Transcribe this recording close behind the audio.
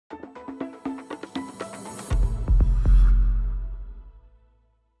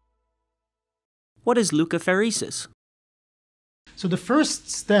What is leukapheresis? So the first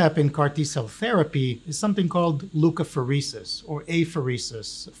step in CAR T cell therapy is something called leukapheresis, or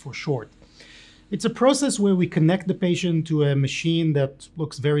apheresis for short. It's a process where we connect the patient to a machine that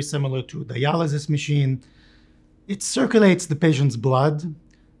looks very similar to a dialysis machine. It circulates the patient's blood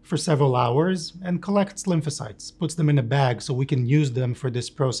for several hours and collects lymphocytes, puts them in a bag so we can use them for this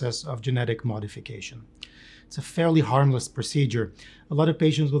process of genetic modification. It's a fairly harmless procedure. A lot of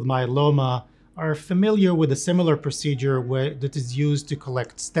patients with myeloma are familiar with a similar procedure that is used to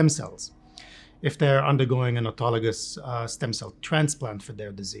collect stem cells if they're undergoing an autologous stem cell transplant for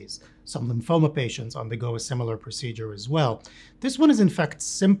their disease. Some lymphoma patients undergo a similar procedure as well. This one is in fact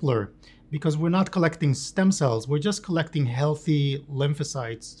simpler because we're not collecting stem cells, we're just collecting healthy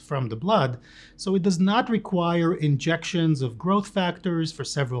lymphocytes from the blood. So it does not require injections of growth factors for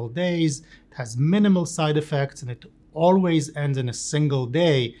several days. It has minimal side effects and it always ends in a single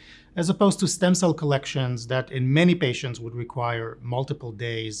day, as opposed to stem cell collections that in many patients would require multiple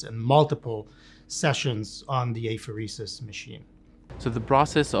days and multiple sessions on the apheresis machine. So the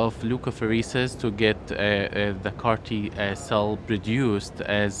process of leukapheresis to get the CAR T cell produced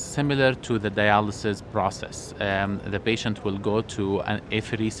is similar to the dialysis process. The patient will go to an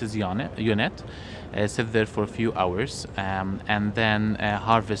apheresis unit, sit there for a few hours, and then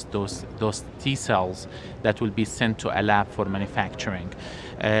harvest those T cells that will be sent to a lab for manufacturing.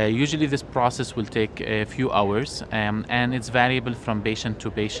 Usually this process will take a few hours, and it's variable from patient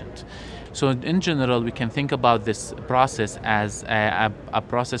to patient. So in general, we can think about this process as a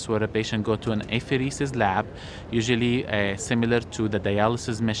process where a patient go to an apheresis lab, usually similar to the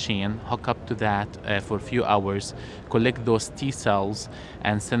dialysis machine, hook up to that for a few hours, collect those T cells,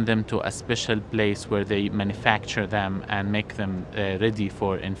 and send them to a special place where they manufacture them and make them ready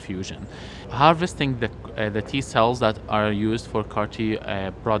for infusion. Harvesting the T cells that are used for CAR T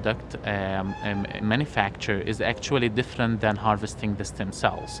product manufacture is actually different than harvesting the stem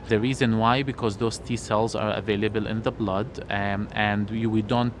cells. The reason why, because those T cells are available in the blood, and we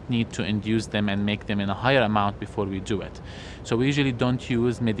don't need to induce them and make them in a higher amount before we do it. So we usually don't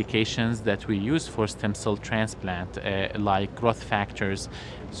use medications that we use for stem cell transplant, like growth factors.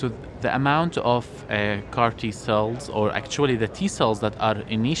 So the amount of CAR T cells, or actually the T cells that are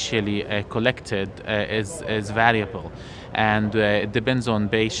initially collected, is variable, and it depends on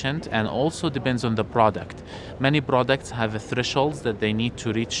patient and also depends on the product. Many products have thresholds that they need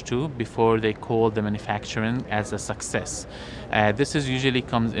to reach to before they call the manufacturing as a success. This is usually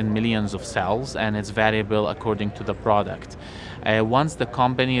comes in millions of cells, and it's variable according to the product. Once the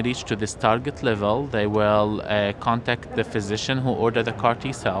company reach to this target level, they will contact the physician who ordered the CAR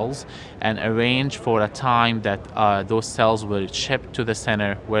T cells and arrange for a time that those cells will ship to the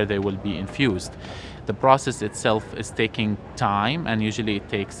center where they will be infused. The process itself is taking time, and usually it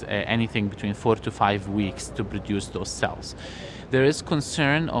takes anything between 4 to 5 weeks to produce those cells. There is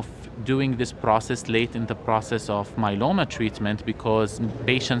concern of doing this process late in the process of myeloma treatment because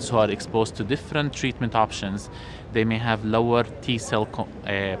patients who are exposed to different treatment options, they may have lower T cell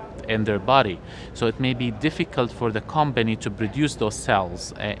in their body. So it may be difficult for the company to produce those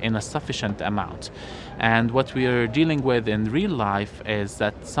cells in a sufficient amount. And what we are dealing with in real life is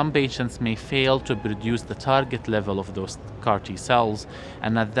that some patients may fail to produce the target level of those CAR T cells,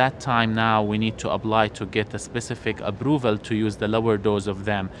 and at that time now we need to apply to get a specific approval to use the lower dose of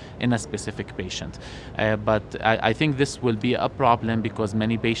them in a specific patient. But I think this will be a problem because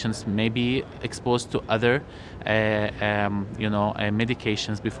many patients may be exposed to other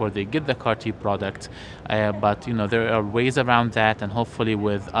medications before they get the CAR T product, but there are ways around that, and hopefully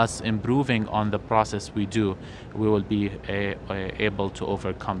with us improving on the process we do, we will be able to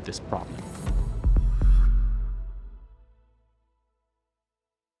overcome this problem.